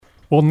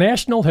Well,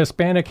 National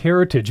Hispanic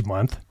Heritage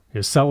Month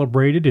is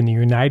celebrated in the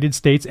United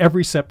States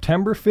every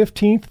September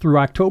 15th through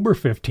October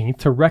 15th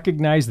to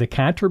recognize the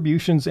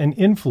contributions and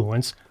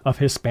influence of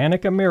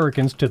Hispanic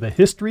Americans to the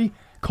history,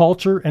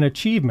 culture, and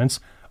achievements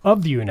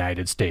of the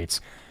United States.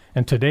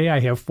 And today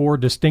I have four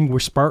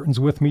distinguished Spartans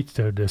with me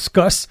to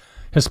discuss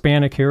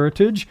Hispanic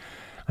heritage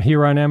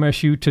here on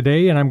MSU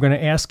Today, and I'm going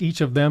to ask each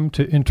of them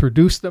to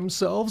introduce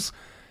themselves.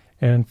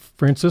 And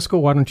Francisco,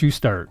 why don't you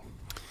start?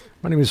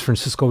 My name is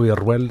Francisco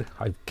Villarruel.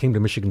 I came to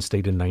Michigan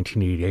State in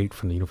 1988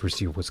 from the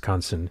University of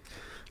Wisconsin.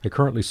 I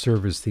currently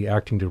serve as the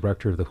acting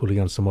director of the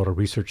Julian Zamora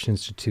Research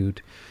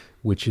Institute,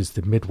 which is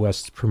the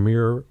Midwest's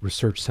premier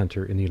research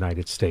center in the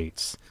United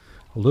States.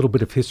 A little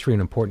bit of history and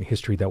important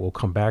history that we'll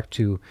come back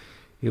to.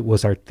 It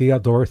was our Tia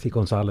Dorothy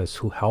Gonzalez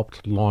who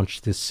helped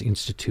launch this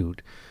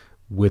institute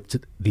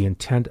with the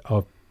intent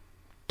of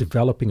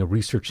developing a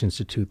research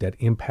institute that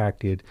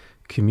impacted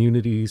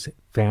communities,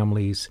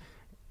 families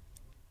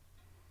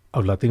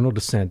of Latino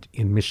descent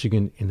in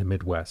Michigan in the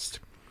Midwest.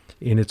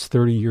 In its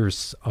 30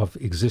 years of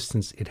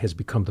existence, it has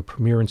become the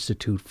premier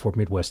institute for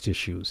Midwest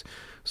issues.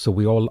 So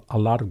we owe a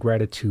lot of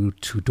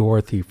gratitude to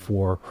Dorothy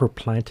for her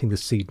planting the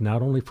seed,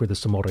 not only for the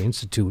Zamora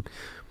Institute,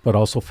 but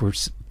also for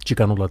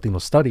Chicano Latino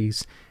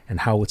Studies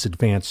and how it's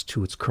advanced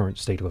to its current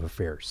state of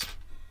affairs.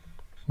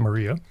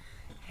 Maria.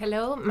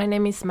 Hello, my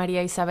name is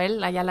Maria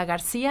Isabel Ayala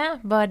Garcia,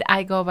 but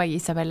I go by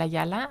Isabel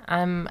Ayala.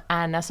 I'm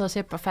an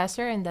associate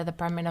professor in the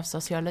Department of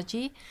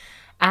Sociology,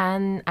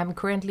 and I'm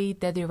currently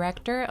the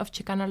director of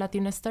Chicano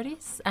Latino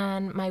Studies,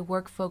 and my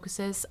work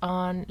focuses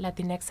on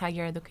Latinx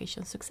higher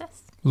education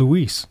success.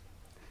 Luis.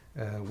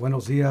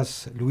 Buenos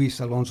dias,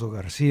 Luis Alonso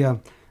Garcia.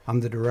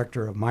 I'm the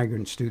director of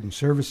Migrant Student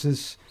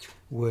Services,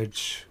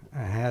 which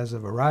has a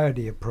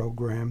variety of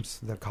programs: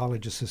 the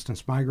College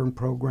Assistance Migrant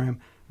Program,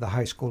 the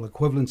High School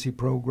Equivalency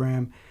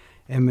Program,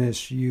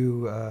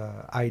 MSU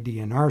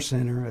ID&R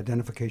Center,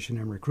 Identification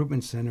and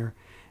Recruitment Center,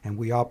 and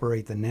we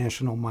operate the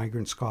National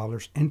Migrant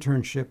Scholars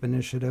Internship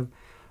Initiative.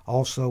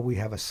 Also, we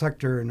have a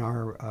sector in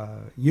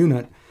our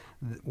unit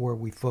where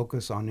we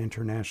focus on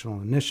international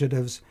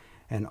initiatives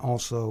and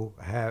also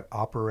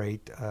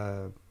operate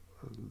a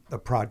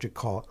project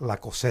called La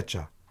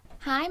Cosecha.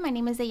 Hi, my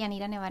name is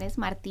Deyanira Nevares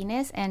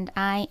Martinez, and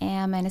I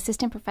am an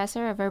assistant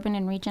professor of urban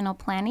and regional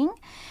planning.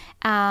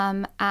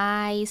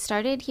 I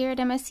started here at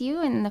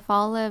MSU in the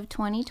fall of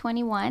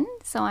 2021,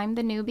 so I'm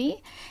the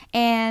newbie.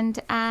 And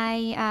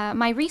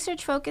my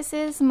research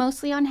focuses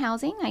mostly on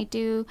housing. I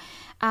do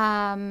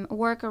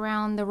work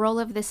around the role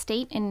of the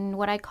state in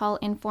what I call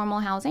informal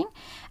housing.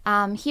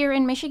 Here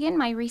in Michigan,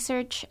 my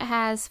research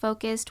has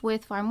focused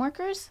with farm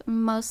workers,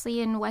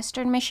 mostly in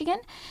western Michigan,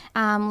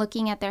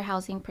 looking at their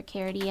housing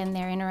precarity and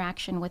their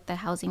interaction with the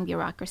housing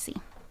bureaucracy.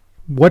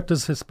 What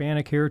does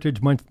Hispanic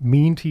Heritage Month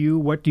mean to you?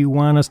 What do you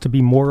want us to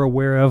be more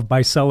aware of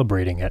by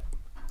celebrating it?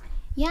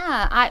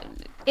 Yeah,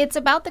 it's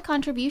about the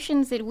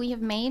contributions that we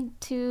have made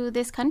to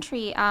this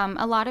country.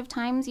 A lot of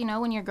times,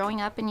 when you're growing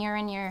up and you're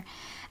in your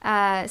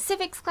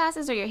civics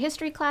classes or your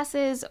history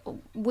classes,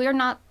 we're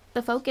not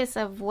the focus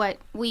of what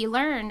we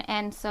learn.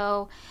 And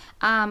so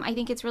I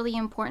think it's really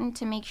important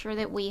to make sure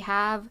that we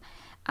have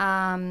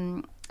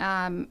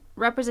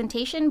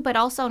representation, but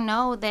also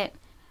know that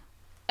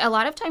a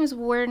lot of times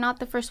we're not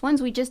the first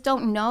ones. We just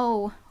don't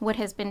know what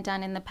has been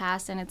done in the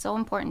past, and it's so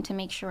important to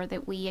make sure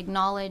that we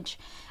acknowledge,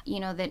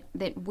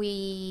 that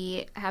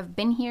we have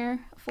been here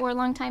for a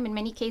long time. In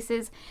many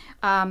cases,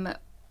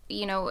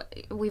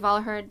 we've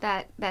all heard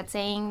that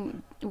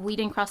saying, we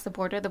didn't cross the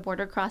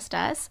border crossed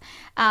us.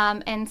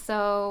 And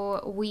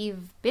so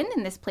we've been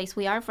in this place.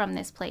 We are from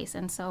this place.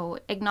 And so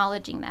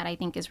acknowledging that, I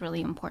think, is really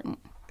important.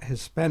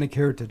 Hispanic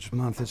Heritage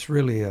Month is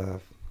really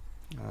a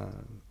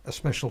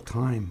special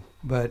time,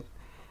 but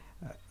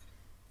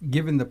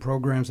given the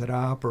programs that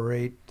I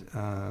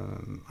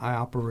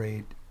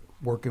operate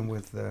working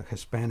with the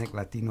Hispanic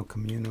Latino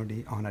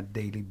community on a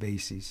daily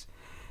basis.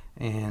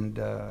 And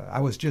I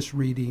was just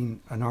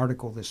reading an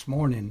article this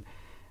morning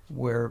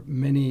where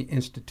many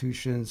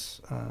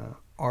institutions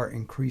are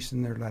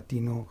increasing their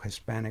Latino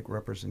Hispanic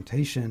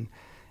representation,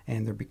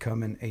 and they're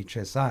becoming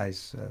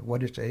HSIs.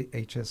 What is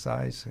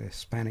HSIs?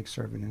 Hispanic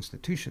Serving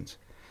Institutions.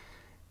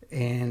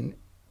 And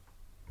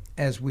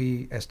as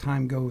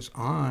time goes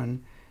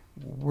on,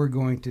 we're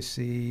going to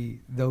see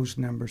those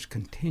numbers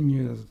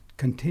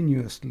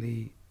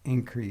continuously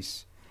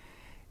increase.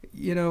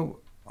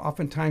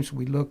 Oftentimes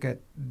we look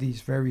at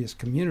these various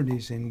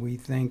communities and we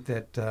think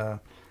that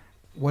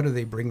what are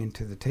they bringing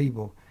to the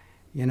table?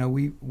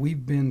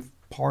 We've been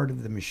part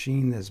of the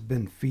machine that's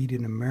been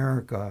feeding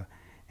America,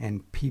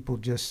 and people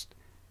just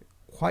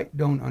quite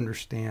don't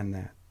understand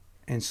that.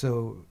 And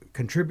so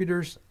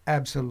contributors,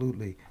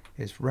 absolutely,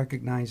 is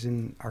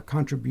recognizing our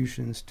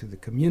contributions to the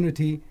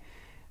community.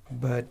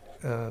 But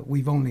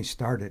we've only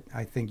started.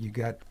 I think you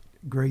got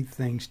great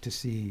things to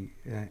see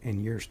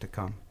in years to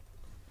come.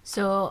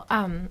 So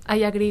I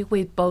agree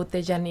with both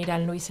Deyanira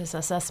and Luis's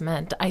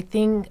assessment. I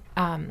think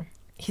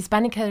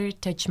Hispanic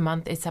Heritage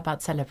Month is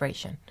about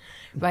celebration,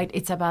 right?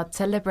 It's about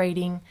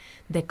celebrating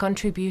the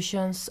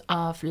contributions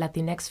of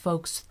Latinx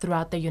folks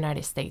throughout the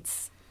United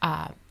States.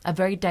 A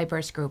very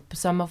diverse group,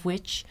 some of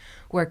which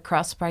were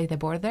crossed by the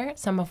border,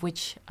 some of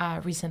which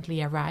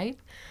recently arrived,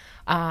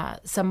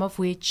 some of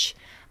which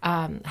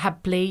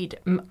have played,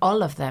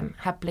 all of them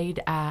have played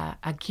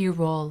a key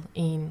role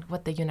in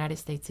what the United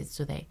States is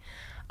today.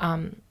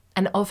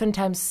 And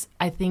oftentimes,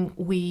 I think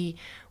we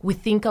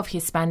think of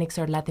Hispanics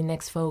or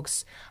Latinx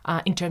folks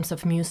in terms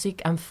of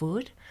music and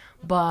food.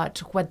 But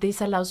what this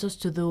allows us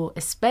to do,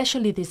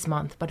 especially this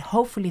month, but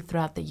hopefully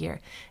throughout the year,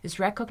 is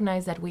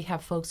recognize that we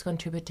have folks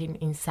contributing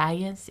in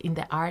science, in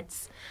the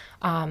arts,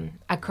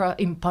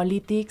 in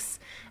politics,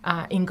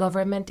 in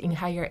government, in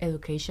higher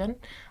education.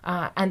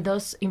 And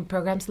those in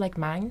programs like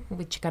mine,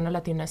 with Chicano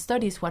Latino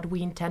Studies, what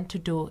we intend to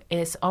do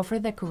is offer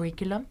the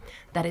curriculum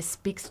that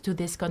speaks to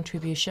this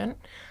contribution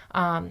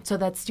so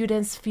that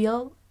students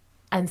feel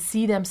and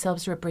see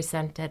themselves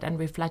represented and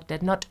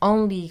reflected, not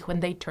only when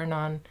they turn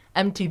on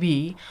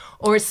MTV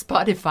or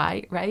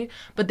Spotify, right?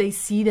 But they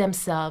see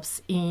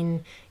themselves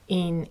in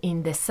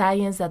the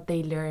science that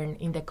they learn,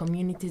 in the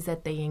communities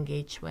that they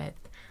engage with,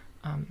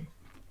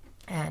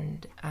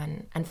 and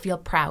feel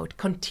proud,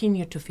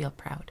 continue to feel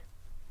proud.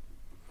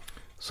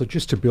 So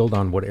just to build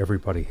on what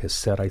everybody has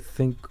said, I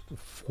think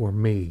for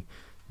me,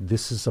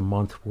 this is a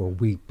month where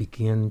we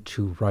begin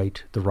to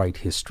write the right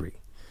history.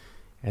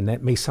 And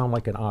that may sound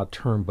like an odd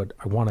term, but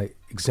I want to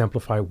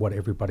exemplify what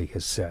everybody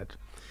has said.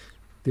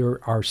 There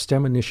are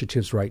STEM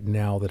initiatives right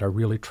now that are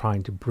really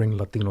trying to bring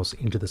Latinos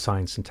into the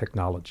science and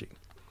technology.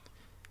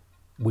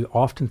 We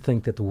often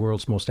think that the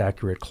world's most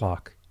accurate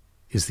clock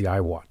is the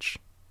iWatch.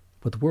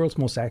 But the world's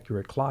most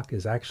accurate clock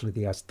is actually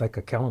the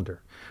Azteca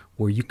calendar,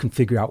 where you can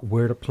figure out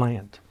where to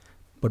plant.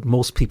 But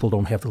most people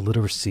don't have the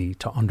literacy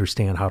to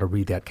understand how to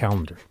read that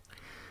calendar.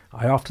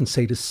 I often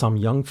say to some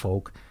young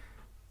folk,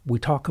 we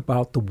talk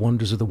about the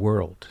wonders of the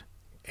world,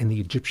 and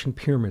the Egyptian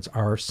pyramids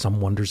are some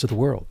wonders of the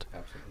world.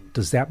 Absolutely.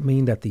 Does that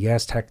mean that the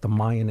Aztec, the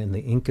Mayan, and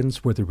the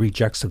Incans were the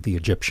rejects of the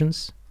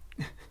Egyptians?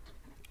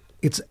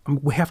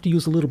 We have to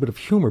use a little bit of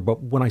humor,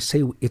 but when I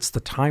say it's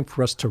the time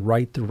for us to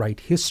write the right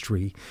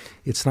history,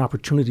 it's an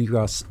opportunity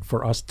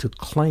for us to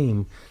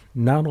claim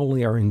not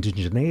only our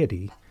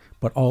indigeneity,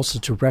 but also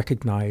to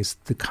recognize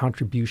the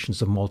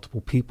contributions of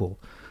multiple people.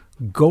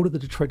 Go to the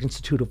Detroit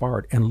Institute of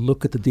Art and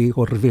look at the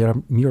Diego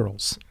Rivera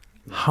murals.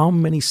 How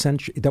many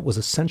centuries, that was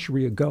a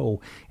century ago,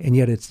 and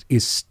yet it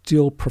is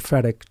still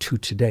prophetic to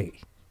today.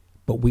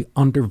 But we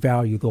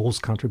undervalue those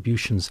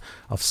contributions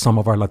of some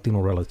of our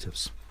Latino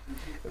relatives.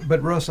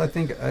 But Russ, I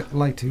think I'd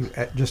like to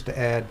just to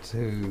add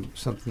to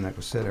something that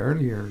was said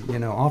earlier. You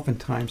know,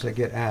 oftentimes I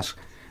get asked,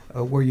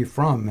 "Where are you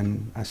from?"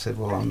 And I said,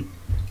 "Well,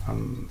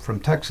 I'm from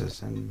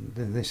Texas." And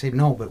then they say,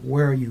 "No, but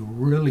where are you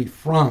really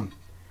from?"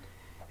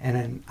 And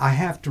then I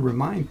have to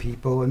remind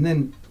people, and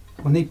then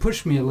when they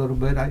pushed me a little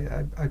bit,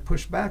 I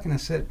pushed back and I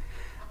said,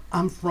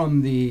 I'm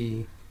from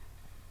the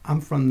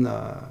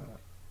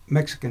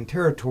Mexican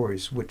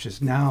territories, which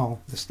is now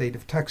the state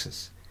of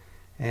Texas.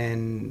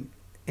 And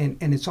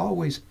it's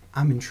always,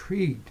 I'm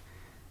intrigued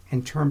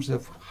in terms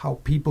of how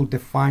people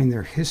define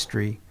their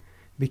history,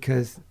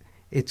 because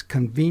it's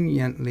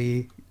convenient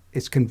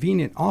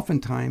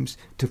oftentimes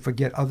to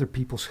forget other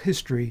people's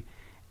history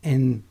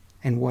and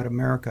what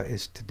America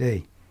is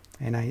today.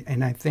 And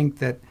I think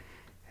that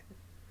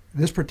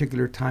this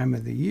particular time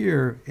of the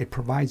year, it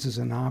provides us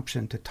an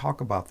option to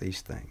talk about these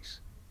things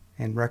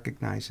and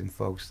recognizing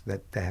folks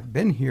that have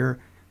been here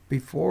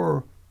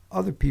before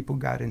other people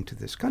got into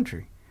this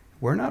country.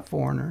 We're not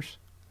foreigners,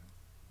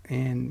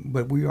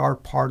 but we are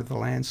part of the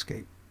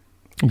landscape.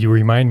 You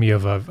remind me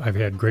of, I've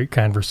had great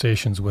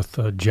conversations with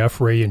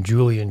Jeff Ray and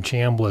Julian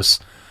Chambliss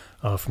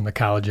from the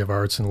College of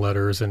Arts and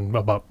Letters and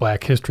about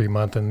Black History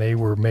Month, and they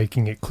were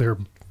making it clear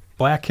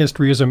Black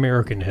history is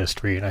American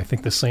history, and I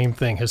think the same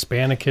thing,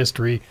 Hispanic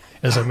history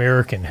is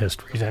American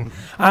history. And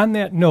on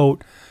that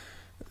note,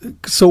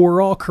 so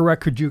we're all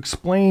correct, could you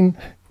explain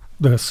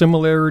the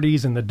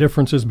similarities and the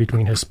differences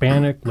between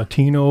Hispanic,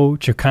 Latino,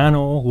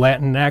 Chicano,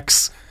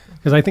 Latinx?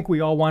 Because I think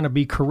we all want to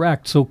be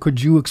correct, so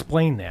could you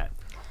explain that?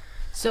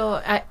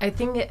 So I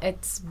think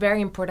it's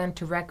very important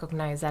to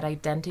recognize that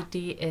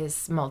identity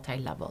is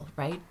multi-level,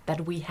 right?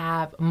 That we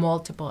have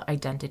multiple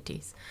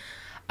identities.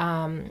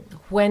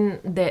 When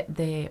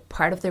the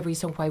part of the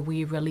reason why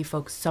we really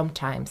focus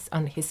sometimes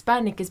on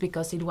Hispanic is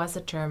because it was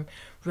a term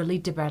really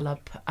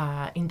developed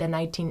in the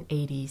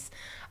 1980s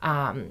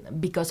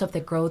because of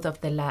the growth of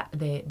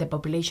the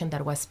population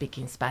that was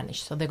speaking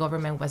Spanish. So the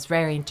government was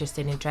very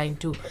interested in trying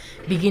to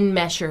begin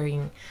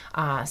measuring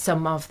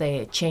some of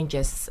the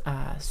changes,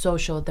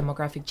 social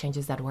demographic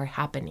changes that were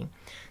happening.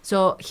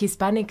 So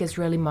Hispanic is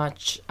really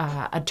much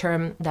a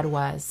term that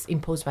was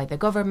imposed by the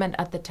government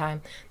at the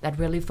time that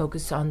really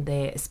focused on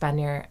the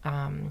Spaniard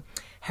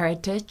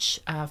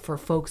heritage for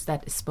folks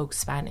that spoke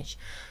Spanish.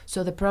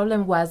 So the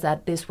problem was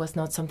that this was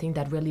not something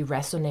that really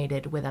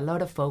resonated with a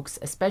lot of folks,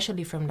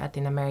 especially from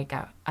Latin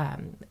America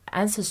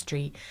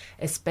ancestry,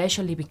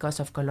 especially because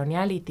of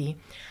coloniality.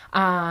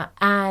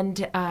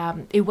 And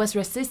it was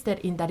resisted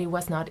in that it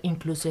was not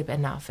inclusive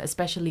enough,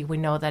 especially we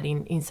know that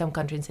in some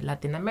countries in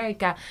Latin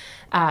America,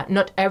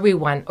 not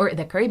everyone, or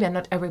the Caribbean,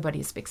 not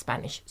everybody speaks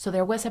Spanish. So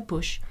there was a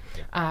push,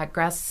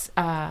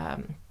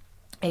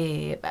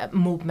 a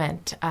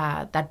movement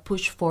that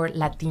pushed for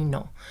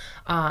Latino.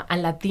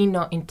 And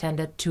Latino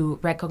intended to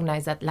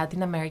recognize that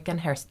Latin American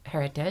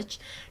heritage,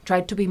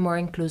 tried to be more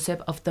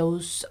inclusive of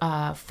those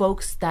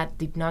folks that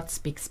did not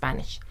speak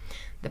Spanish.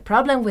 The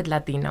problem with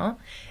Latino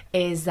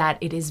is that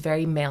it is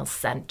very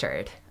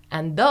male-centered.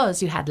 And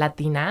thus you had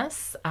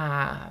Latinas,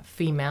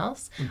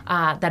 females,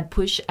 that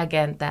push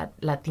again that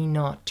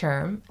Latino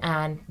term,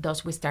 and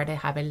thus we started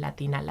having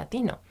Latina,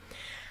 Latino.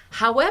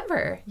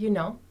 However,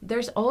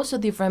 there's also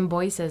different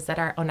voices that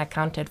are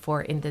unaccounted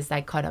for in this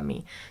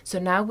dichotomy. So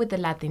now with the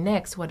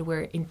Latinx, what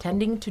we're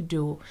intending to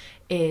do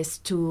is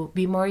to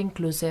be more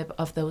inclusive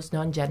of those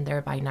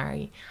non-gender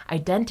binary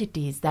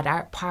identities that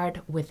are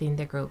part within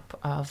the group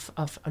of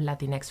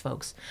Latinx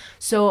folks.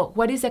 So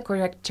what is the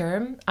correct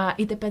term?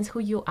 It depends who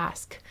you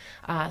ask.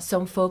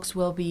 Some folks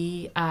will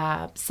be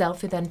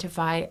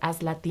self-identify as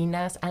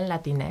Latinas and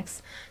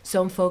Latinx.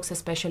 Some folks,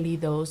 especially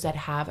those that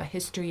have a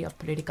history of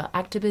political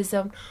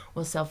activism,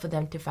 will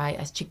self-identify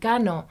as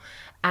Chicano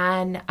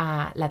and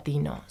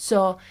Latino.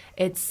 So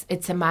it's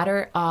a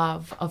matter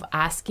of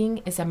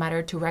asking. It's a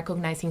matter to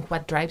recognizing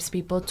what drives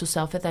people to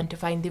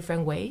self-identify in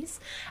different ways,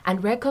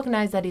 and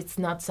recognize that it's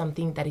not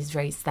something that is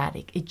very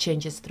static. It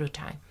changes through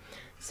time.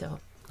 So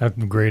that's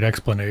a great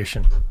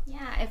explanation.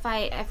 Yeah, if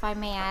I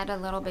may add a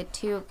little bit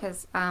too,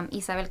 because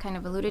Isabel kind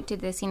of alluded to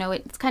this,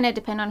 it's kind of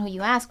depend on who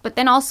you ask, but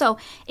then also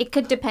it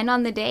could depend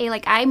on the day.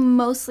 Like I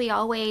mostly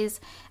always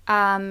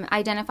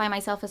identify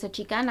myself as a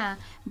Chicana,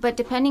 but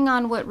depending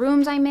on what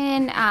rooms I'm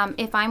in,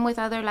 if I'm with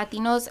other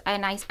Latinos,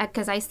 and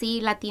because I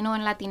see Latino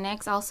and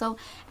Latinx also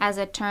as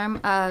a term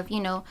of,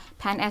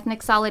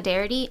 pan-ethnic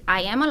solidarity,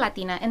 I am a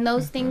Latina, and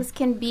those things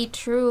can be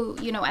true,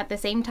 at the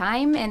same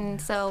time. And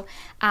so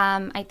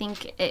I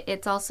think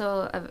it's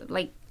also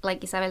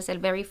like Isabel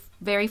said, very,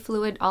 very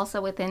fluid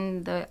also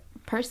within the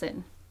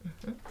person.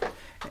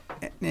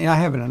 I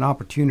have an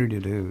opportunity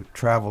to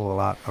travel a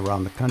lot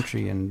around the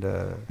country, and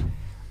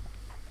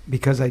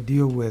because I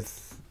deal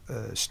with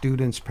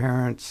students,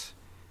 parents,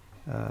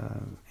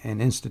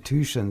 and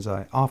institutions,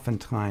 I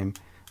oftentimes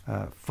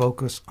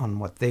focus on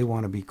what they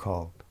want to be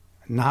called,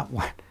 not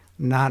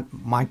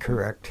my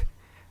correct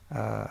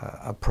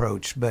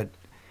approach, but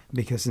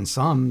because in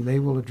some they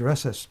will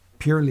address us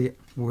purely,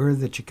 we're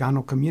the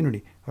Chicano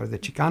community or the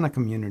Chicana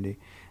community.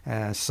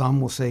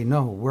 Some will say,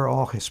 no, we're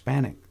all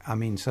Hispanic.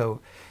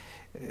 So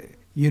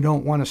you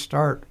don't want to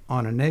start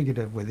on a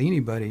negative with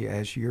anybody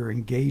as you're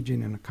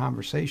engaging in a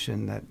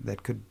conversation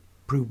that could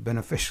prove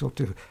beneficial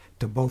to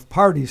both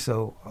parties.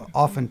 So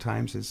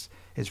oftentimes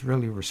it's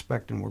really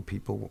respecting where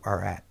people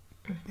are at.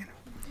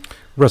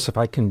 Russ, if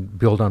I can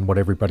build on what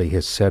everybody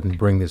has said and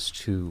bring this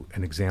to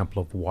an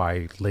example of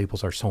why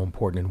labels are so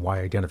important and why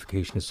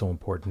identification is so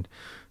important.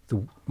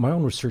 My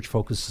own research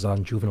focuses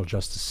on juvenile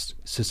justice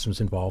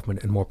systems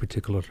involvement, and more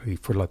particularly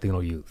for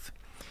Latino youth.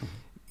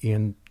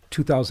 In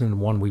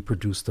 2001, we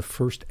produced the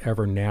first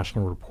ever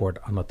national report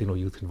on Latino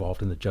youth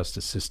involved in the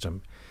justice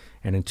system.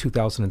 And in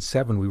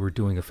 2007, we were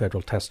doing a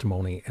federal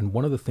testimony, and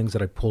one of the things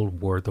that I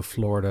pulled were the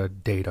Florida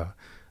data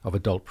of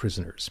adult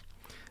prisoners.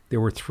 There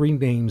were three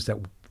names that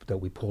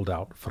we pulled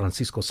out: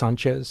 Francisco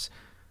Sanchez,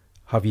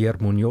 Javier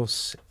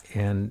Munoz,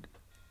 and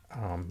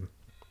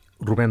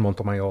Ruben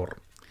Montemayor.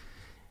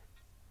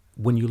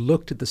 When you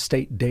looked at the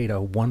state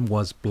data, one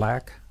was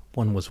black,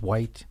 one was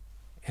white,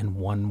 and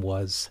one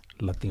was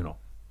Latino.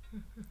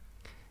 Mm-hmm.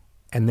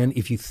 And then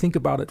if you think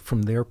about it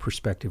from their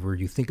perspective, or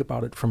you think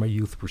about it from a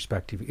youth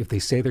perspective, if they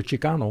say they're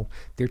Chicano,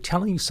 they're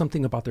telling you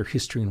something about their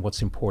history and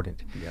what's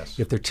important. Yes.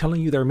 If they're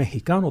telling you they're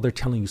Mexicano, they're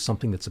telling you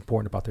something that's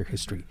important about their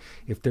history.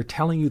 If they're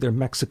telling you they're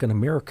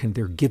Mexican-American,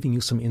 they're giving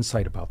you some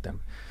insight about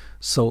them.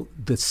 So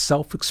the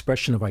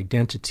self-expression of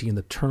identity and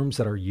the terms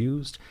that are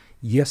used,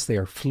 yes, they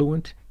are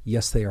fluent,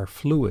 yes, they are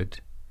fluid,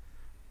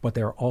 but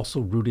they are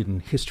also rooted in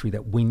history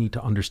that we need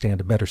to understand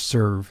to better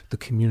serve the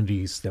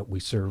communities that we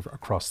serve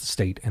across the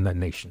state and the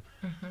nation.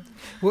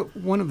 Mm-hmm. Well,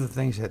 one of the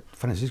things that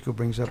Francisco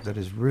brings up that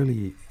is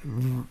really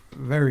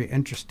very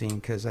interesting,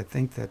 because I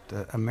think that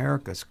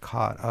America's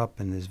caught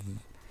up in this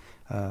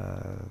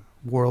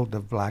world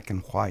of black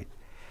and white.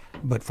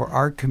 But for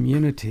our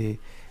community,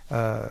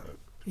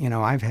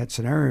 I've had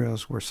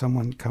scenarios where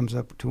someone comes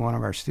up to one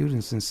of our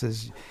students and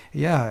says,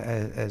 yeah,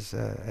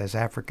 as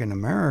African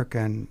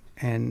American,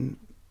 and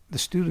the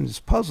student is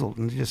puzzled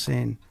and just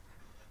saying,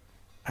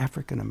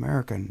 African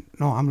American,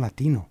 no, I'm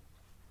Latino.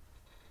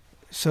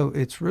 So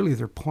it's really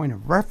their point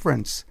of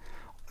reference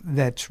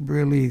that's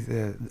really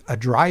a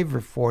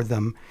driver for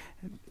them,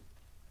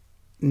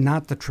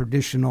 not the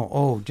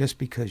traditional, just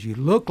because you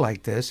look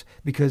like this,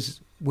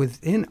 because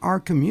within our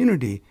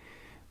community,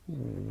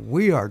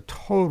 we are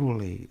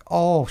totally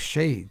all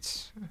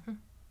shades.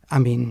 I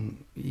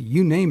mean,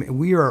 you name it,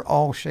 we are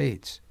all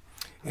shades.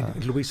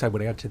 And Luis, I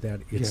would add to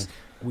that,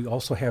 we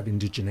also have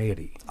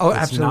indigeneity. Oh, it's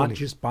absolutely. not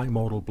just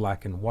bimodal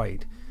black and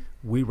white.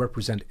 We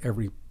represent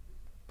every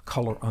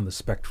color on the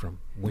spectrum.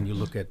 When you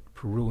look at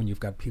Peru and you've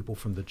got people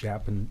from the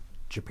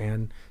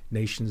Japan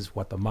nations,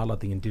 Guatemala,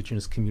 the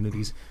indigenous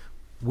communities,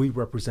 we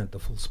represent the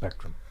full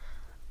spectrum.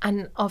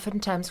 And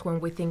oftentimes when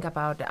we think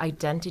about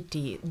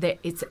identity,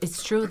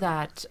 it's true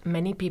that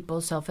many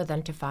people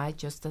self-identify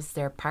just as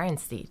their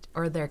parents did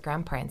or their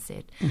grandparents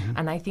did.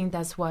 And I think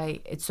that's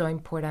why it's so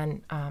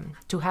important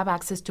to have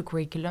access to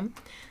curriculum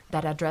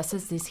that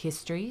addresses these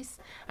histories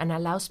and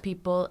allows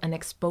people an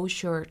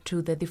exposure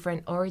to the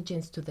different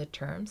origins to the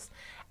terms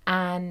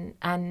and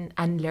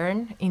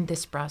learn in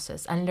this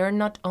process, and learn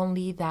not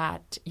only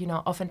that,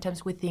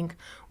 oftentimes we think,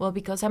 well,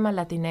 because I'm a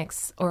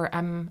Latinx or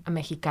I'm a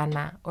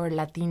Mexicana or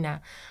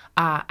Latina,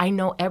 I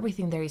know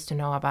everything there is to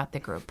know about the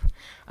group.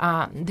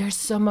 There's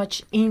so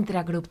much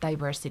intra-group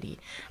diversity.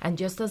 And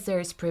just as there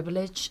is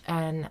privilege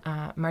and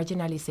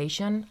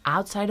marginalization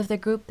outside of the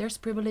group, there's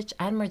privilege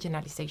and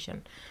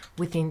marginalization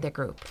within the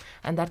group.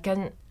 And that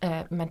can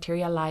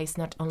materialize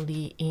not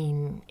only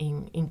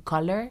in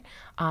color,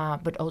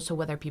 but also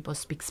whether people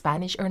speak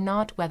Spanish or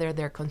not, whether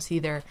they're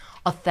considered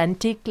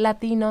authentic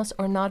Latinos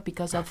or not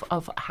because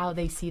of how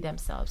they see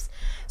themselves.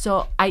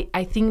 So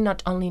I think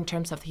not only in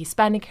terms of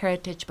Hispanic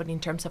heritage, but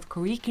in terms of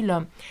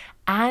curriculum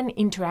and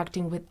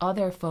interacting with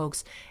other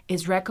folks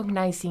is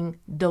recognizing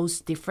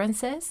those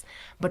differences,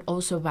 but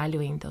also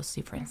valuing those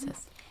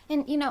differences.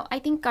 And, I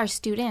think our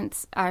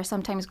students are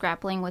sometimes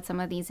grappling with some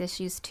of these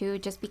issues, too,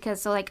 just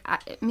because,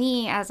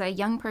 me as a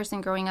young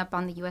person growing up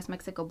on the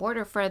U.S.-Mexico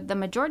border, for the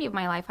majority of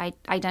my life, I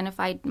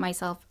identified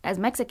myself as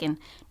Mexican,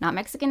 not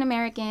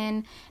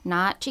Mexican-American,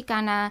 not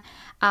Chicana.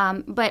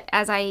 But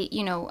as I,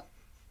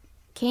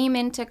 came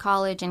into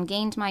college and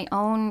gained my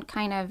own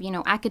kind of,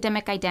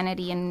 academic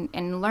identity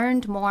and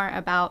learned more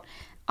about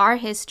our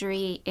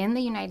history in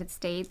the United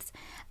States,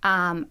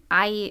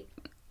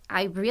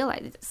 I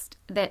realized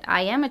that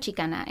I am a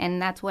Chicana,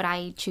 and that's what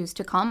I choose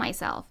to call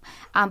myself.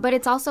 But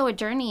it's also a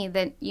journey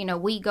that,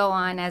 we go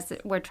on as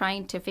we're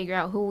trying to figure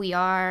out who we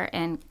are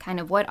and kind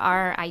of what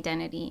our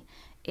identity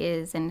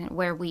is and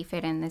where we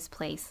fit in this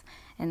place.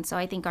 And so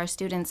I think our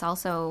students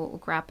also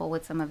grapple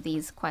with some of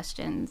these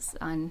questions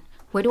on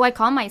what do I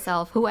call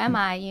myself? Who am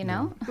I,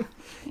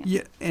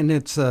 Yeah, and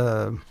it's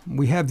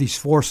we have these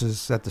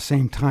forces at the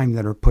same time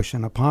that are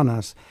pushing upon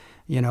us.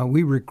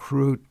 We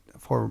recruit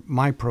for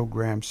my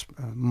programs,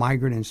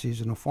 migrant and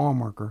seasonal farm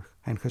worker.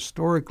 And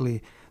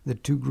historically, the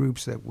two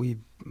groups that we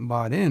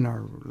brought in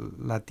are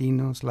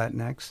Latinos,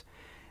 Latinx,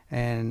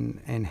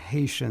 and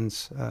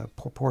Haitians,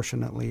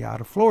 proportionately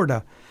out of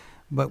Florida.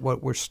 But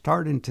what we're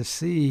starting to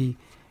see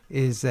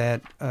is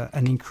that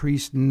an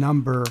increased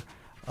number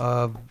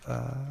of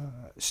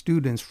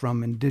students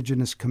from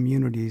indigenous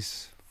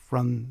communities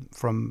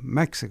from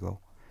Mexico.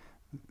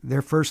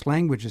 Their first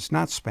language is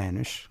not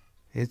Spanish.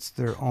 It's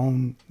their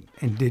own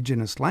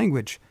indigenous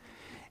language.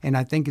 And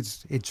I think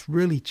it's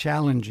really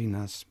challenging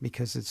us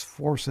because it's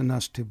forcing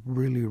us to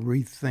really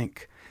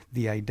rethink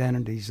the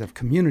identities of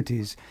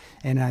communities.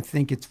 And I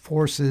think it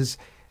forces,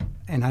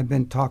 and I've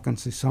been talking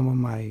to some of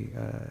my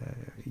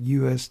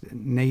U.S.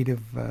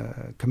 Native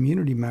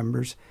community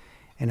members,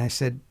 and I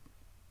said,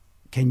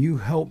 can you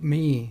help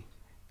me?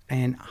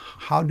 And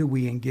how do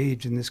we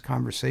engage in this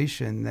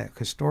conversation that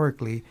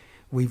historically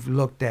we've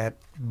looked at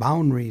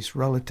boundaries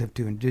relative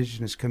to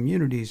indigenous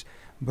communities,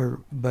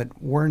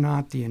 but we're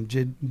not the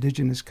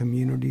indigenous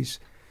communities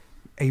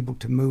able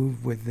to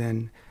move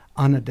within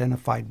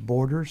unidentified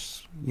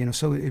borders?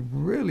 So it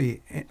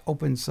really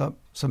opens up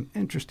some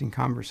interesting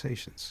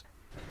conversations.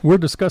 We're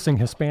discussing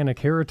Hispanic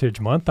Heritage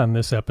Month on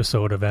this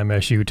episode of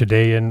MSU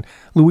Today. And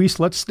Luis,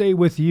 let's stay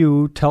with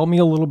you. Tell me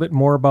a little bit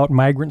more about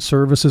Migrant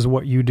Services,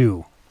 what you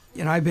do.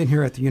 I've been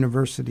here at the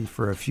university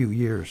for a few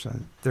years,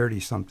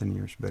 30-something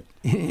years. But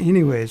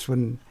anyways,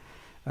 when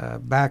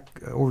back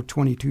over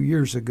 22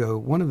 years ago,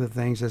 one of the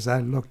things as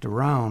I looked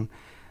around,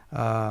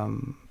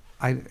 and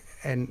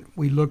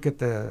we look at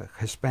the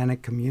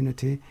Hispanic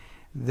community,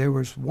 there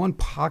was one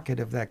pocket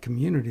of that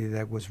community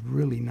that was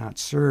really not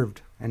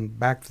served. And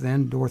back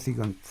then,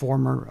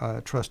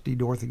 former trustee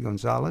Dorothy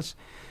Gonzalez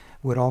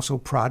would also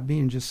prod me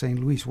and just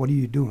saying, Luis, what are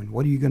you doing?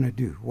 What are you going to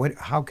do?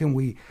 How can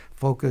we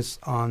focus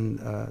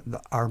on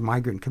our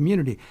migrant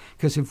community?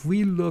 Because if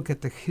we look at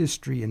the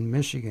history in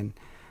Michigan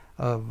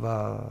of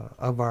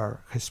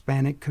our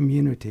Hispanic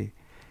community,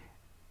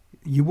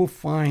 you will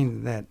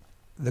find that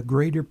the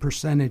greater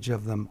percentage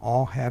of them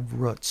all have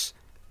roots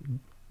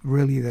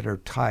really that are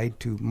tied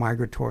to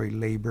migratory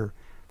labor,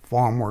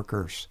 farm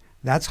workers.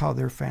 That's how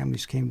their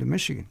families came to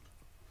Michigan.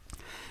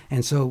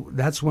 And so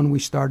that's when we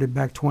started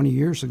back 20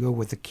 years ago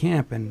with the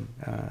camp, and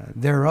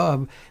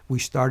thereof we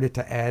started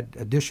to add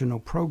additional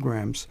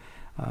programs.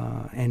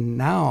 And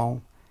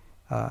now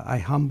I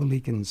humbly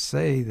can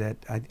say that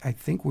I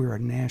think we're a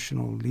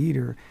national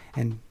leader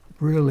and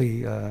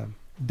really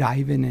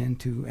diving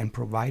into and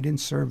providing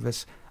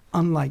service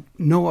unlike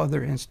no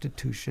other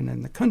institution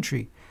in the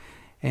country.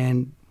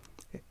 And,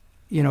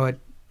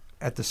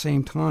 at the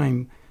same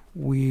time,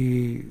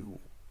 the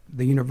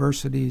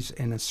university's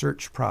in a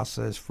search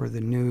process for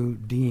the new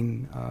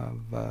dean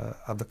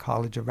of the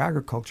College of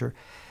Agriculture.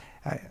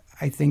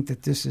 I think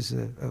that this is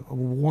a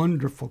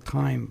wonderful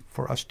time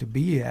for us to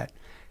be at,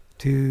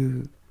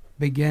 to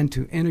begin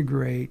to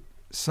integrate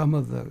some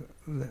of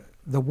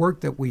the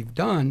work that we've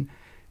done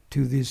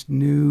to this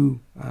new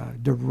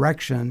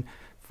direction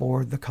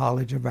for the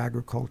College of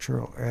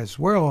Agriculture as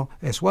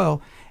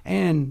well,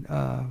 and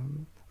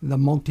the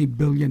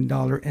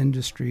multi-billion-dollar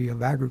industry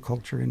of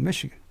agriculture in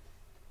Michigan.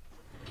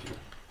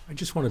 I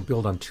just want to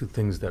build on two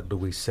things that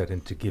Luis said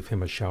and to give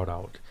him a shout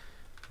out.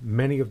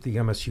 Many of the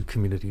MSU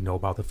community know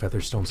about the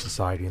Featherstone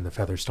Society and the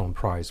Featherstone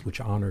Prize,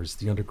 which honors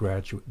the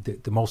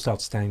undergraduate, the most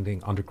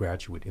outstanding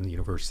undergraduate in the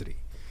university.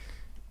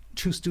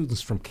 2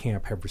 students from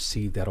camp have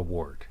received that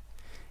award.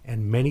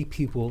 And many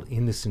people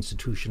in this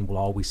institution will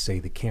always say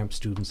the camp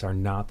students are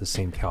not the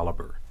same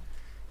caliber.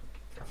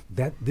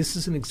 This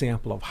is an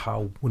example of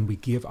how when we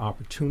give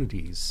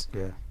opportunities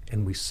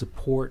and we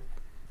support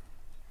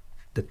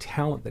the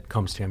talent that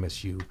comes to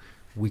MSU,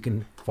 we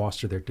can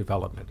foster their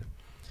development.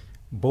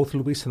 Both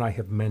Luis and I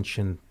have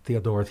mentioned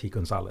Dorothy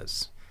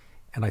Gonzalez,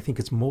 and I think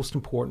it's most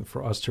important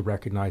for us to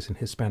recognize in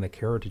Hispanic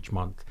Heritage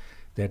Month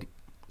that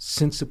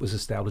since it was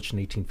established in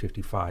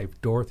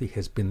 1855, Dorothy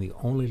has been the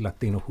only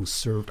Latino who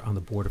served on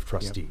the Board of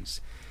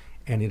Trustees.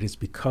 And it is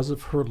because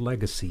of her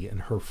legacy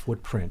and her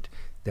footprint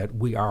that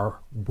we are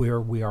where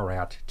we are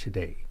at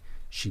today.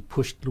 She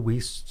pushed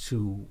Luis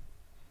to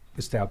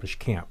establish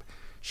camp.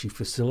 She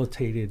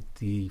facilitated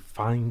the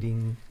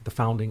founding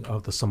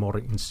of the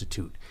Zamora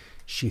Institute.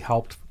 She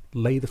helped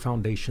lay the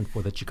foundation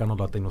for the Chicano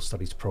Latino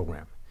Studies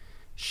program.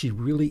 She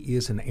really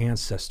is an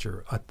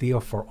ancestor, a tia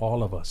for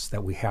all of us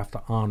that we have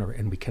to honor,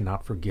 and we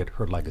cannot forget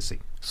her legacy.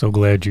 So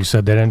glad you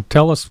said that. And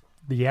tell us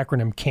the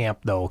acronym CAMP,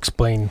 though.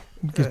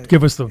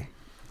 Give us the...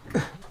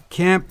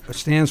 CAMP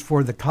stands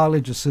for the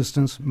College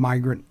Assistance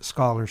Migrant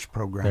Scholars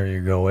Program. There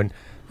you go.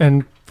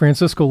 And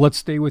Francisco, let's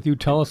stay with you.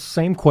 Tell us the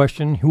same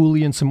question.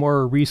 Julian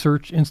Zamora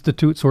Research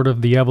Institute, sort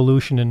of the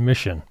evolution and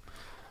mission.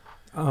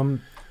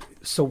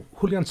 So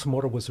Julian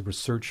Zamora was a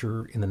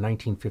researcher in the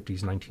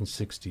 1950s,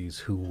 1960s,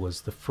 who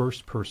was the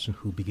first person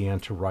who began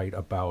to write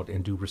about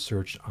and do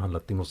research on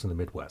Latinos in the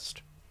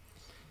Midwest.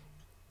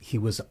 He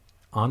was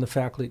on the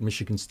faculty at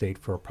Michigan State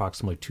for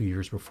approximately 2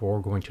 years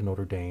before going to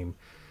Notre Dame,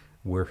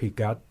 where he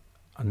got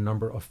a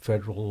number of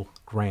federal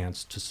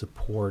grants to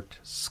support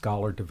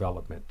scholar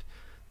development.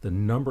 The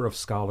number of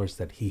scholars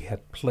that he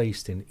had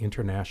placed in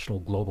international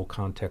global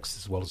contexts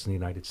as well as in the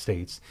United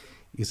States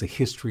is a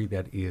history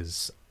that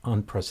is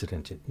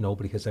unprecedented.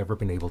 Nobody has ever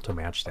been able to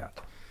match that.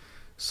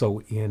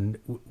 So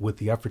with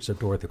the efforts of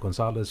Dorothy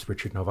Gonzalez,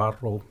 Richard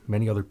Navarro,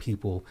 many other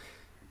people,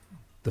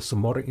 the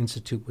Zamora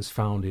Institute was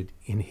founded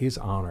in his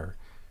honor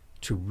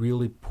to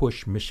really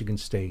push Michigan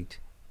State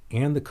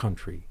and the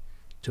country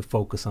to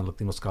focus on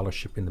Latino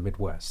scholarship in the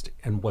Midwest.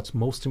 And what's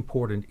most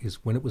important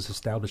is when it was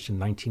established in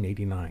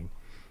 1989,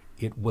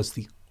 it was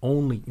the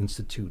only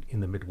institute in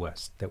the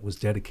Midwest that was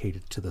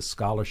dedicated to the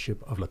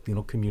scholarship of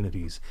Latino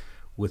communities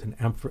with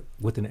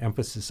an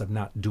emphasis of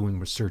not doing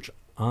research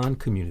on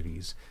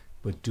communities,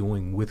 but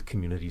doing with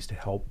communities to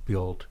help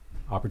build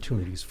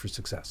opportunities for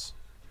success.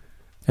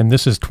 And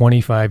this is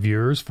 25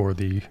 years for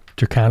the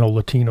Chicano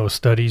Latino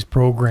Studies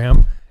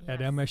program at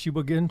MSU.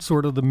 Again,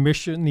 sort of the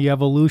mission, the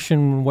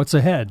evolution, what's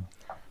ahead?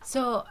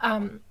 So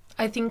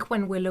I think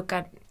when we look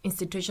at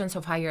institutions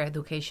of higher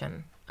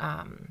education,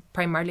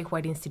 primarily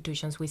white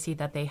institutions, we see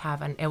that they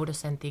have an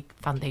Eurocentric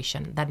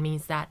foundation. That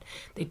means that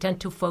they tend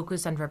to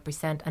focus and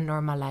represent and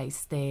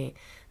normalize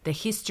the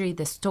history,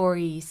 the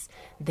stories,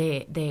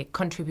 the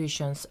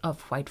contributions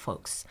of white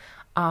folks.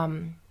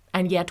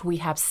 And yet we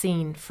have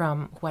seen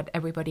from what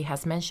everybody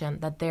has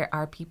mentioned that there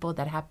are people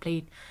that have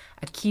played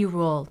a key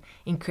role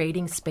in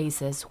creating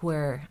spaces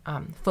where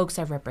folks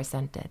are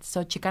represented.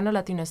 So Chicano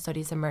Latino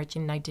Studies emerged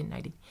in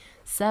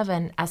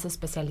 1997 as a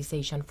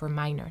specialization for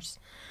minors.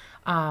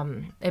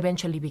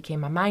 Eventually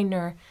became a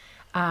minor,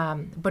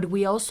 but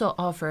we also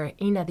offer,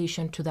 in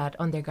addition to that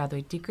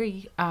undergraduate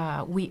degree,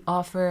 we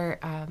have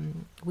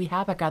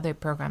a graduate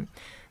program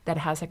that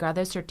has a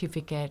graduate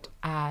certificate,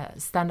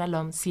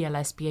 standalone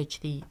CLS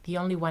PhD, the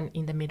only one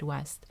in the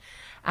Midwest,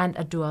 and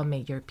a dual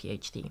major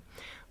PhD.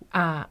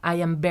 I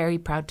am very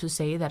proud to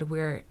say that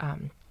we're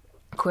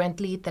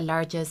currently the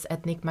largest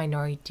ethnic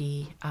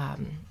minority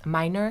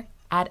minor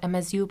at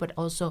MSU, but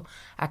also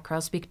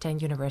across Big Ten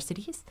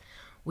universities.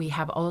 We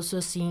have also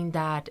seen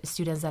that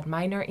students that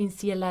minor in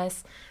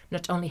CLS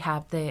not only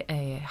have the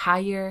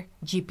higher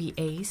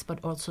GPAs, but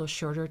also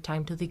shorter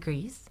time to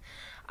degrees.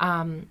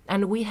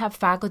 And we have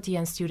faculty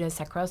and students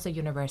across the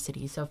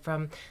university, so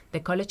from the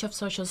College of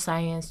Social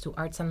Science to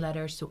Arts and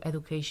Letters to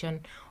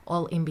Education,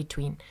 all in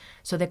between.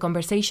 So the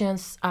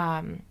conversations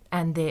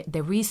and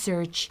the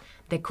research,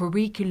 the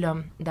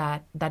curriculum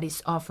that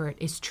is offered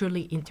is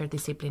truly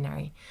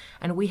interdisciplinary.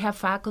 And we have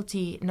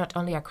faculty not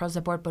only across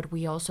the board, but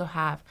we also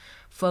have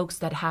folks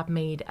that have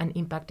made an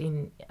impact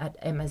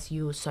at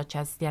MSU, such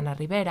as Diana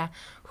Rivera,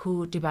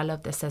 who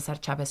developed the Cesar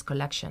Chavez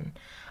collection.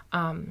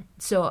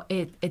 So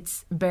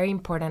it's very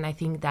important, I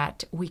think,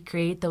 that we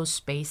create those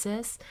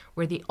spaces.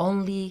 We're the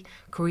only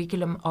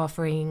curriculum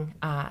offering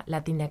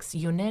Latinx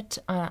unit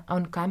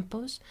on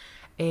campus.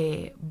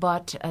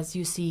 But as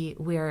you see,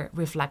 we're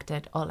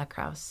reflected all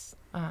across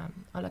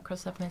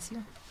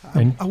MSU.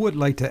 I would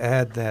like to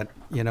add that,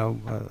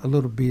 a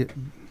little bit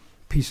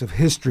piece of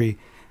history.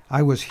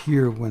 I was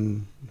here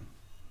when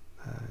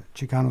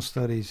Chicano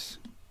Studies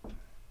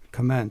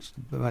commenced,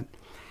 but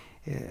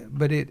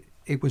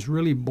it was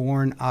really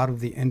born out of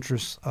the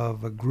interests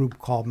of a group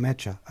called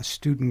MECHA, a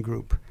student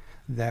group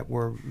that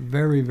were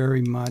very,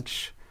 very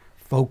much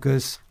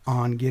focused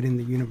on getting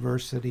the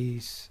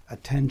university's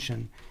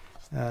attention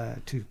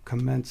to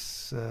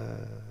commence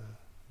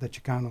the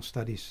Chicano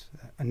Studies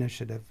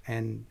initiative.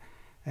 And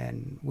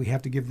we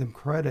have to give them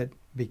credit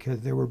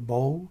because they were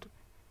bold,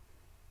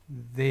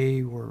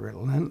 they were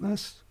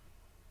relentless,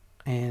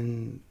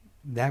 and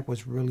that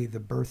was really the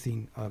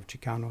birthing of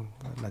Chicano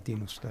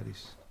Latino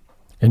Studies.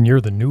 And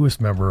you're the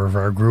newest member of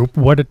our group.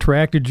 What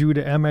attracted you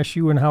to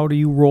MSU, and how do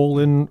you roll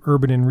in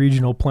urban and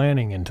regional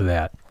planning into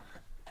that?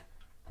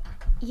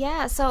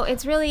 Yeah, so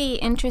it's really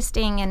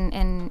interesting,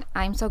 and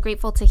I'm so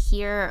grateful to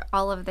hear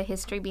all of the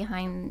history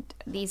behind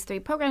these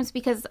three programs,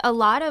 because a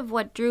lot of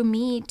what drew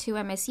me to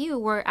MSU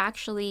were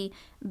actually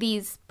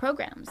these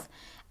programs.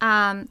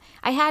 I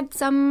had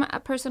some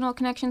personal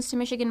connections to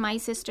Michigan. My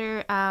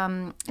sister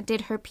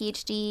did her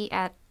PhD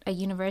at a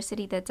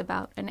university that's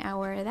about an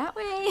hour that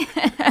way,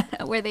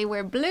 where they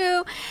wear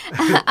blue.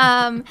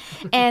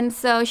 And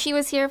so she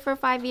was here for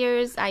 5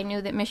 years. I knew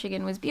that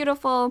Michigan was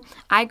beautiful.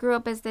 I grew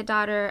up as the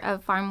daughter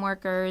of farm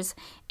workers,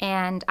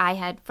 and I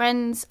had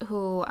friends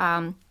who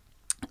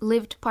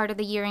lived part of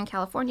the year in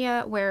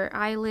California, where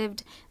I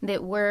lived,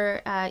 that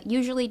were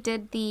usually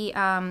did the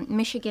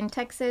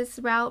Michigan-Texas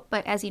route.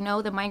 But as you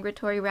know, the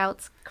migratory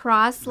routes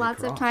cross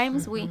lots of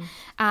times. We,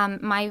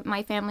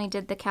 my family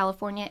did the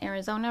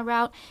California-Arizona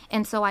route,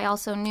 and so I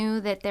also knew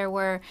that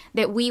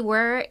we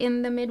were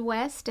in the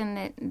Midwest,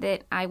 and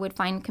that I would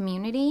find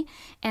community.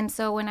 And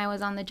so when I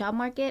was on the job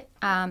market,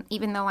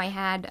 even though I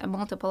had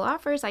multiple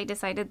offers, I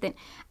decided that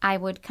I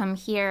would come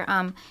here.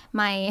 I'm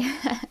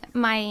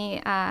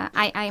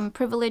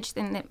privileged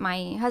in that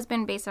my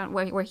husband, based on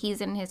where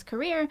he's in his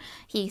career,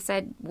 he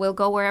said, we'll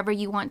go wherever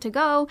you want to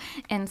go.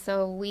 And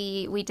so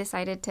we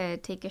decided to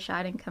take a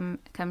shot and come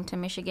to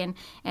Michigan.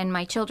 And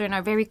my children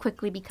are very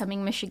quickly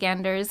becoming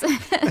Michiganders.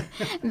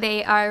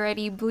 They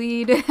already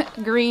bleed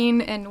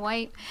green and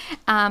white.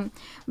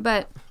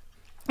 But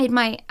in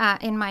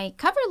my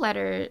cover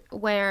letter,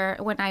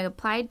 when I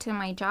applied to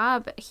my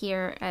job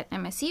here at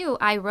MSU,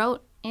 I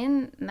wrote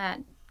in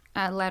that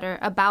letter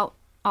about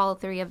all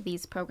three of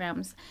these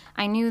programs.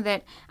 I knew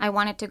that I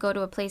wanted to go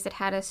to a place that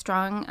had a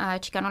strong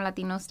Chicano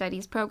Latino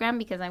Studies program,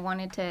 because I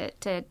wanted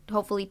to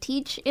hopefully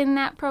teach in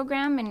that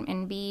program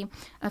and be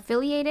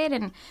affiliated.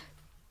 And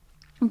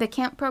the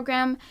camp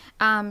program,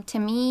 to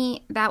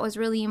me, that was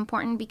really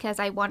important,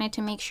 because I wanted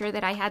to make sure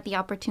that I had the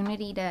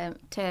opportunity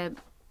to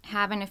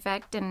have an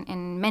effect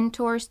and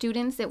mentor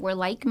students that were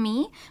like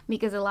me,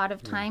 because a lot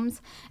of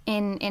times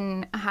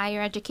in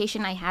higher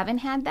education I haven't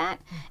had that.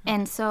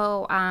 And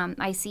so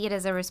I see it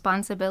as a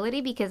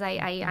responsibility, because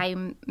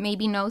I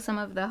maybe know some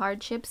of the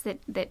hardships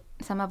that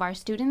some of our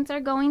students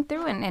are going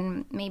through,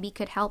 and maybe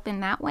could help in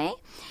that way.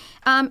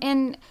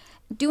 And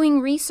doing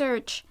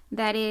research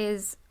that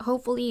is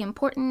hopefully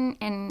important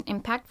and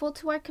impactful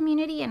to our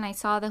community. And I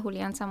saw the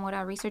Julian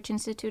Zamora Research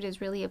Institute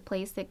is really a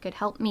place that could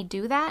help me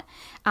do that.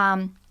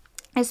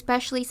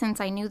 Especially since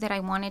I knew that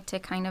I wanted to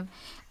kind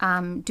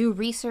of do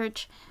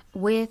research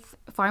with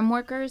farm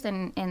workers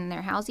and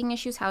their housing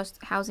issues.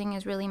 Housing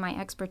is really my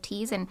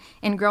expertise, and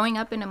growing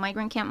up in a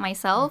migrant camp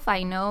myself,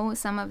 I know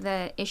some of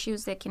the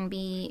issues that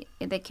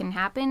can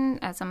happen,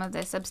 some of the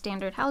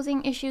substandard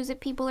housing issues that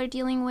people are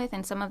dealing with,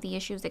 and some of the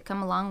issues that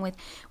come along with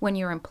when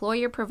your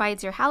employer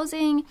provides your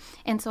housing.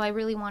 And so I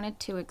really wanted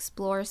to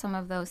explore some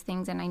of those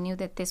things, and I knew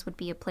that this would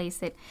be a place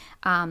that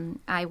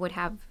I would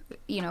have,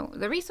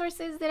 the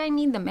resources that I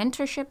need, the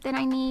mentorship that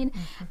I need,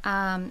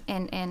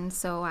 and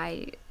so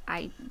I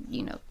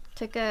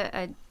took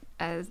a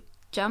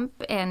jump,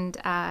 and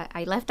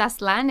I left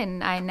Aztlán, and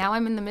now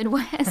I'm in the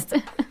Midwest.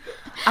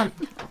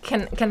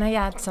 Can I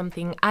add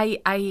something?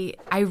 I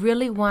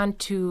really want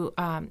to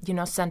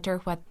center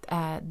what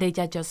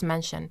Deja just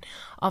mentioned.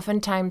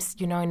 Oftentimes,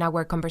 in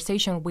our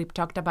conversation, we've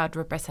talked about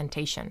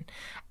representation,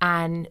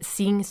 and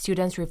seeing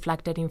students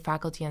reflected in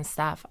faculty and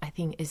staff, I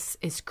think,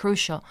 is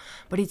crucial.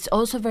 But it's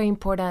also very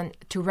important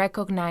to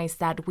recognize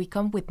that we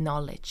come with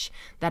knowledge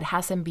that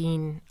hasn't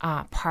been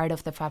part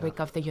of the fabric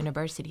of the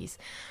universities.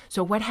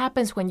 So what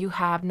happens when you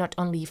have not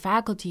only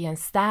faculty and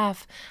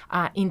staff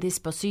in these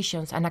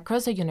positions and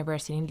across the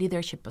university in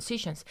leadership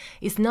positions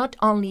is not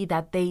only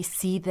that they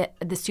see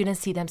the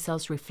students see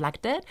themselves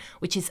reflected,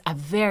 which is a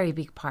very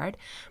big part,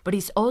 but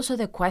it's also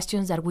the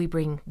questions that we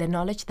bring, the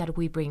knowledge that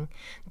we bring,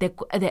 the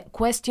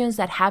questions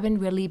that haven't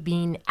really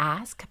been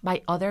asked by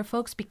other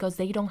folks because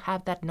they don't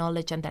have that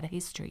knowledge and that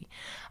history.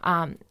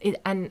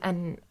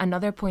 And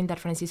another point that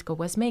Francisco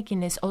was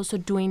making is also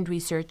doing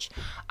research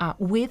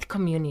with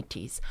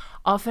communities.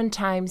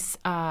 Oftentimes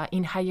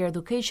in higher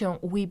education,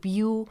 we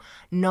view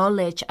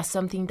knowledge as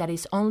something that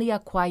is only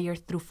acquired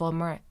through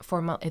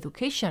formal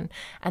education.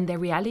 And the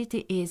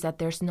reality is that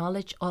there's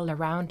knowledge all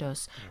around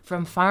us,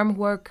 from farm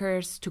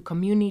workers to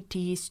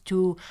communities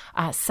to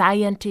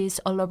scientists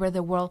all over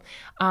the world,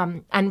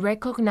 and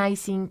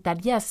recognizing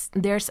that, yes,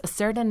 there's a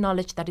certain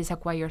knowledge that is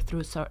acquired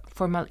through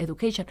formal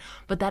education,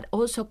 but that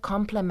also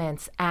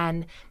complements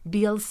and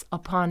builds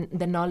upon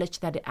the knowledge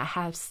that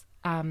has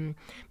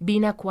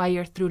being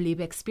acquired through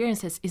lived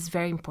experiences is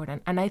very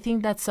important. And I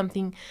think that's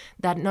something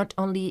that not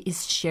only is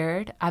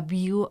shared, a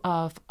view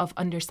of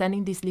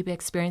understanding these lived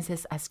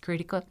experiences as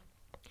critical,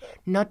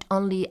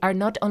 are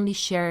not only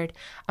shared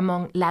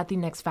among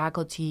Latinx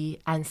faculty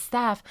and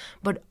staff,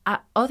 but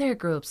other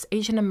groups,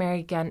 Asian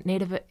American,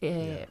 Native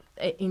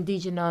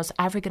Indigenous,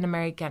 African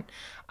American,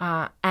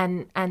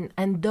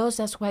 and those.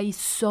 That's why it's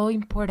so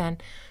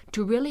important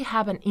to really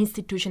have an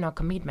institutional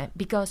commitment,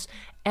 because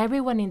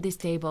everyone in this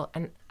table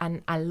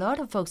and a lot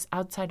of folks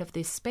outside of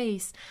this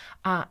space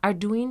are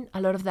doing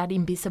a lot of that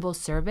invisible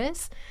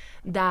service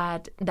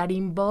that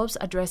involves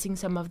addressing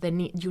some of the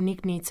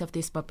unique needs of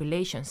these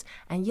populations,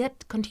 and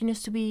yet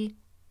continues to be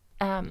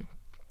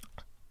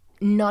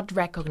not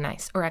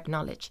recognized or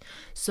acknowledged.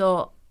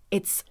 So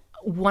it's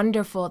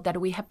wonderful that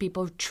we have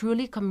people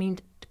truly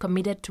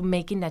committed to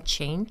making a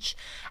change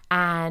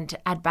and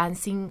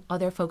advancing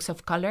other folks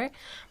of color,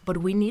 but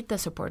we need the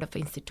support of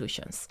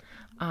institutions.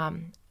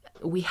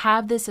 We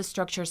have these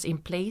structures in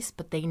place,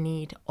 but they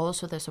need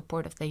also the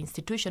support of the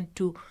institution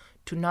to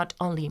not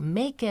only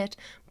make it,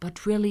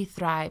 but really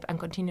thrive and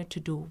continue to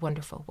do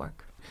wonderful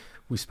work.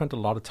 We spent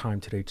a lot of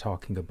time today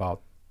talking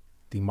about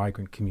the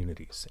migrant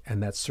communities,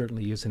 and that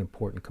certainly is an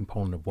important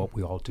component of what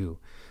we all do.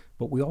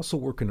 But we also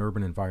work in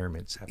urban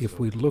environments. Absolutely. If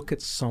we look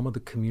at some of the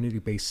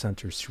community-based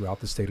centers throughout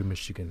the state of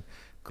Michigan,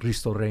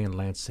 Cristo Rey in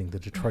Lansing, the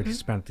Detroit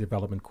Hispanic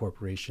Development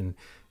Corporation,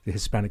 the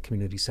Hispanic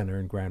Community Center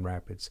in Grand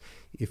Rapids,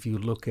 if you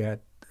look at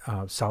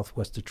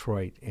Southwest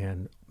Detroit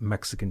and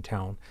Mexican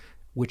Town,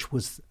 which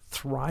was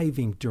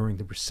thriving during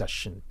the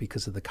recession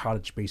because of the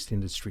cottage-based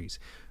industries,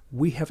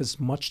 we have as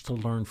much to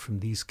learn from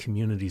these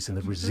communities and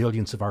the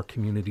resilience of our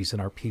communities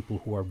and our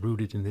people who are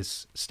rooted in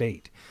this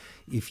state.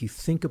 If you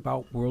think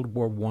about World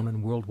War I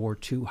and World War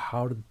II,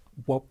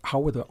 how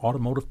were the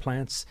automotive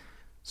plants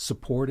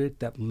supported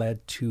that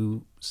led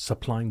to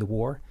supplying the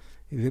war?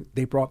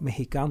 They brought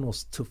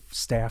Mexicanos to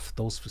staff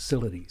those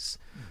facilities.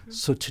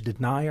 So to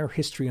deny our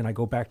history, and I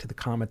go back to the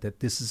comment that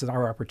this is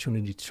our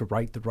opportunity to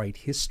write the right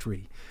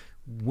history,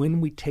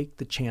 when we take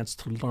the chance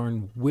to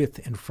learn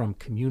with and from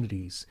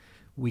communities,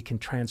 we can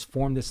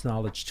transform this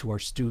knowledge to our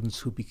students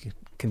who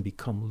can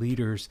become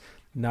leaders,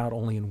 not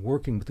only in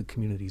working with the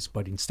communities,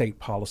 but in state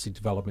policy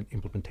development,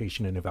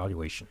 implementation, and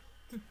evaluation.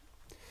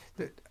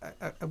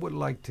 I would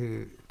like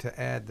to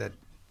add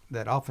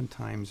that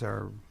oftentimes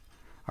our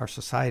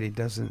society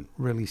doesn't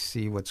really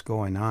see what's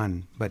going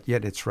on, but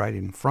yet it's right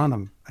in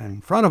front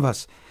of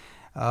us.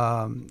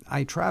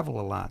 I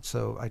travel a lot,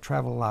 so I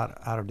travel a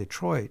lot out of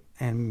Detroit,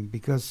 and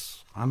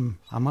because I'm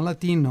a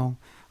Latino,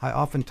 I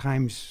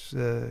oftentimes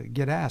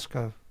get asked,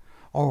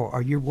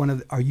 are you one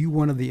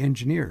of the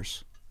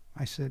engineers?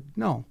 I said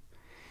no.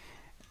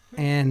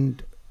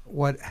 And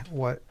what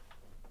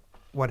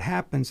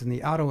happens in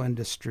the auto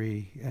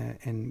industry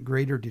in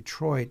Greater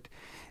Detroit?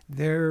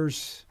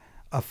 There's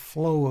a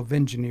flow of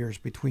engineers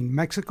between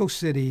Mexico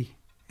City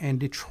and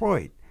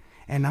Detroit,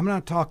 and I'm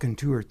not talking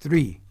 2 or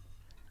 3.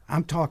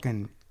 I'm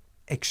talking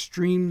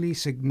extremely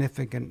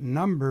significant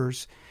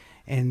numbers,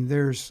 and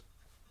there's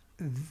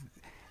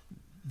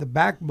the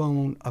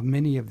backbone of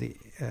many of the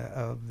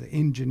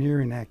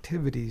engineering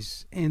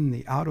activities in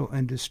the auto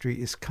industry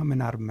is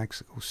coming out of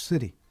Mexico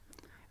City,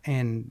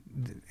 and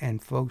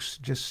folks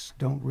just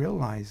don't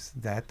realize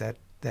that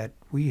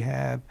we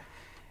have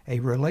a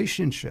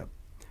relationship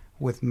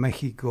with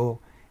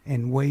Mexico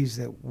in ways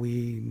that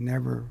we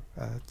never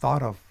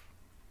thought of.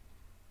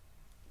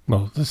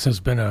 Well, this has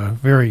been a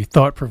very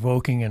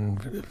thought-provoking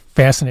and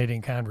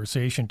fascinating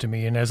conversation to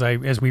me. And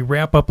as we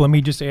wrap up, let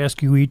me just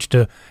ask you each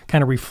to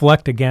kind of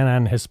reflect again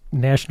on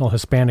National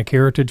Hispanic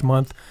Heritage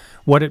Month,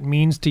 what it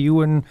means to you,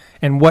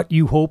 and what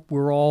you hope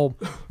we're all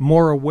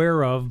more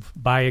aware of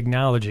by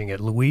acknowledging it.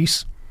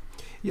 Luis?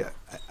 Yeah,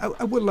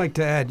 I would like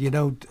to add,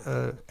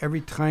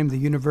 every time the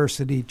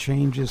university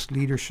changes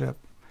leadership,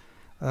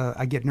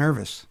 I get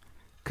nervous,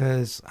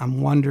 because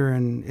I'm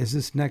wondering, is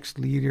this next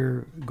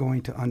leader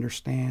going to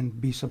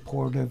understand, be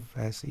supportive,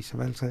 as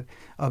Isabel said,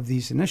 of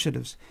these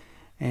initiatives?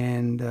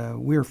 And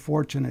we're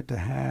fortunate to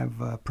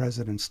have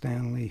President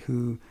Stanley,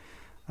 who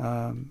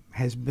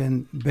has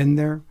been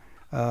there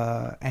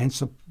and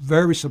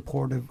very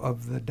supportive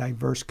of the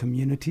diverse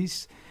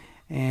communities,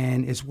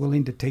 and is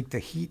willing to take the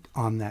heat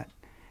on that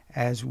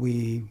as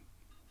we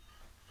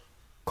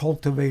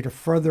cultivate a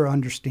further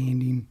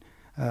understanding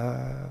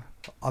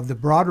of the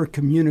broader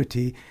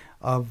community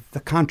of the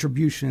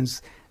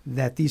contributions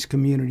that these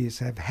communities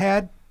have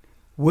had,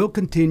 will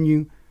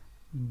continue,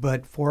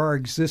 but for our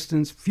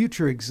existence,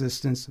 future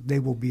existence, they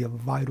will be a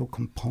vital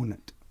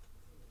component.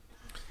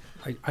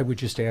 I would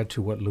just add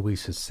to what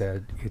Luis has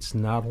said. It's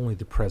not only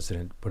the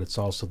president, but it's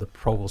also the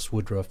Provost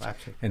Woodruff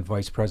and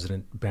Vice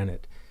President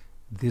Bennett.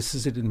 This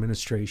is an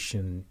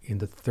administration in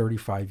the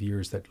 35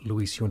 years that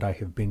Luis, you and I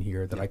have been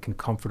here that I can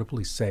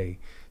comfortably say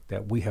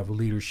that we have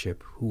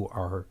leadership who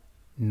are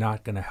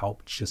not going to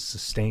help just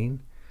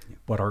sustain,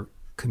 but are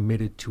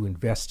committed to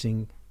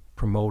investing,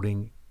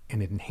 promoting,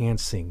 and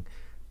enhancing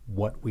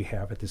what we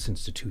have at this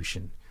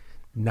institution,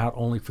 not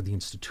only for the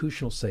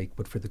institutional sake,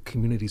 but for the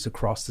communities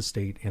across the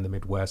state and the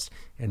Midwest,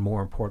 and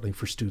more importantly,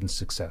 for student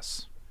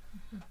success.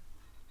 Mm-hmm.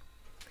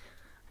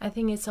 I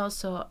think it's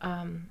also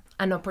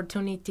an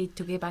opportunity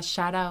to give a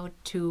shout out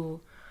to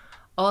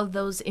all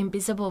those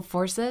invisible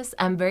forces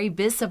and very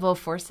visible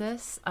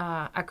forces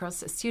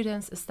across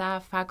students,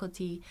 staff,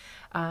 faculty,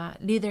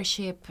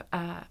 leadership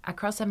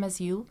across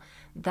MSU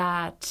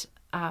that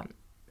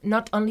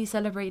not only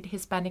celebrate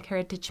Hispanic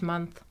Heritage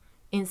Month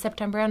in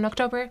September and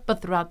October,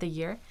 but throughout the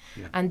year,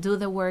 and do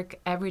the work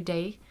every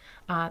day,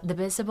 the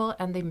visible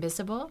and the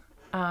invisible,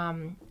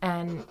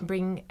 and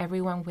bring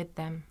everyone with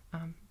them.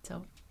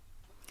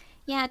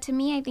 Yeah, to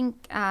me, I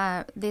think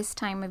this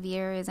time of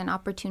year is an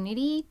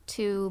opportunity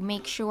to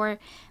make sure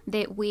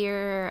that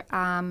we're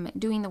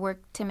doing the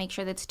work to make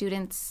sure that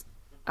students,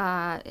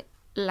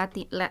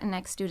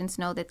 Latinx students,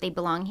 know that they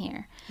belong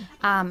here.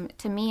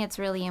 To me, it's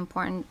really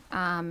important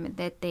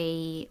that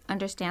they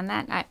understand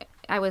that.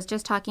 I was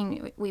just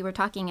we were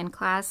talking in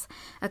class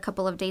a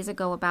couple of days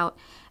ago about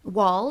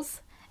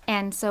walls.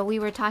 And so we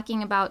were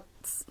talking about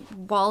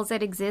walls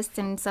that exist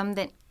and some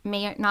that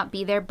may not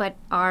be there but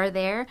are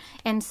there.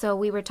 And so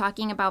we were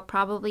talking about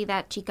probably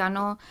that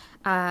Chicano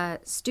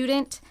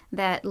student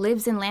that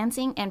lives in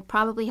Lansing and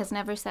probably has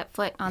never set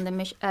foot on the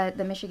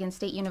Michigan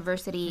State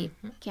University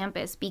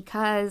campus,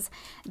 because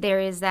there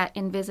is that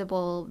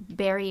invisible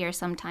barrier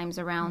sometimes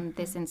around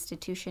this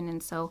institution.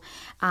 And so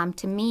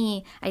to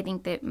me, I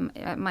think that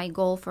my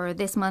goal for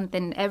this month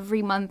and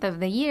every month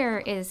of the year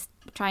is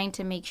trying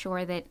to make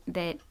sure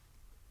that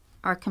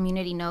our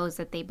community knows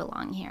that they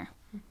belong here.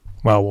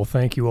 Well,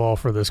 thank you all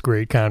for this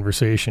great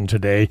conversation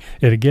today.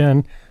 And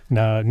again,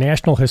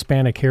 National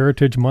Hispanic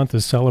Heritage Month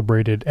is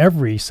celebrated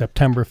every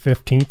September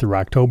 15th through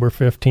October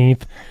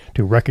 15th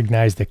to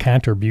recognize the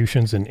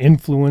contributions and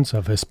influence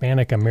of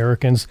Hispanic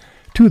Americans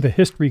to the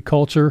history,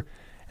 culture,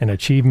 and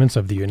achievements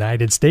of the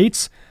United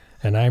States.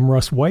 And I'm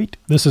Russ White.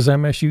 This is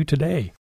MSU Today.